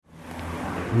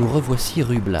nous revoici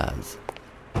rue Blase.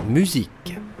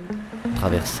 Musique.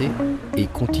 Traverser et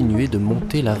continuer de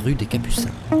monter la rue des Capucins.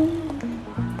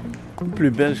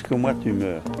 Plus belge que moi, tu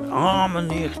meurs. Ah,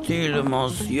 meneer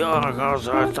Telemans, ja, ga eens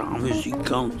uit aan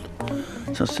muzikant.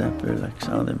 Ça, c'est un peu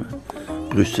l'accent de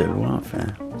bruxellois, enfin.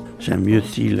 J'aime mieux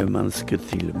Telemans que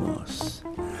Telemans.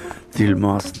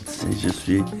 Telemans,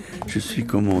 je suis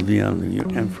comme on dit en New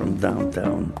York, I'm from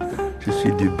downtown. Je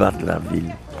suis du bas de la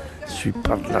ville. Je suis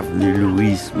pas de l'avenue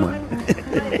Louise, moi.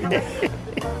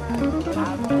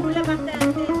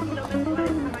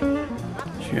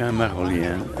 Je suis un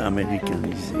Marollien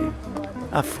américanisé,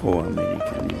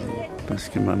 afro-américanisé. Parce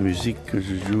que ma musique que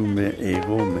je joue, mes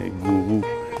héros, mes gourous,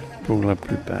 pour la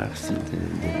plupart, c'est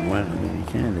des Noirs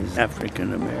américains, des African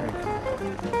Americans.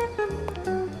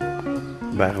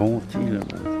 Baron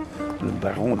Tielemans, le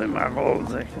baron de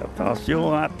Marolles,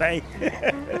 attention à la taille.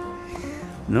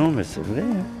 Non, mais c'est vrai.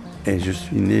 Hein? Et je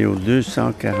suis né au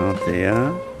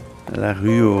 241, à la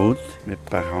rue Haute. Mes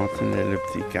parents tenaient le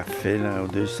petit café là au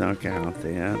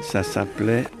 241. Ça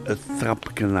s'appelait le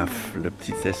Trapknaf, le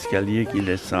petit escalier qui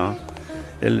descend.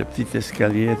 Et le petit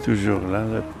escalier est toujours là,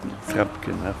 le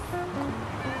Trapknaf.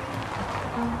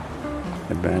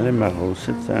 Eh bien, les Marolles,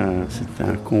 c'est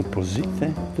un composite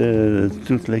hein, de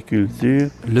toutes les cultures.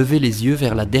 Levez les yeux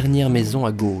vers la dernière maison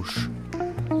à gauche,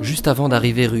 juste avant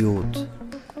d'arriver rue Haute.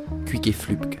 Cuic et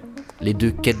Flupke, les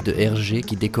deux quêtes de Hergé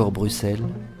qui décorent Bruxelles,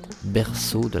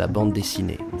 berceau de la bande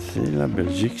dessinée. C'est la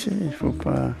Belgique, il ne faut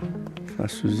pas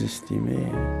sous-estimer.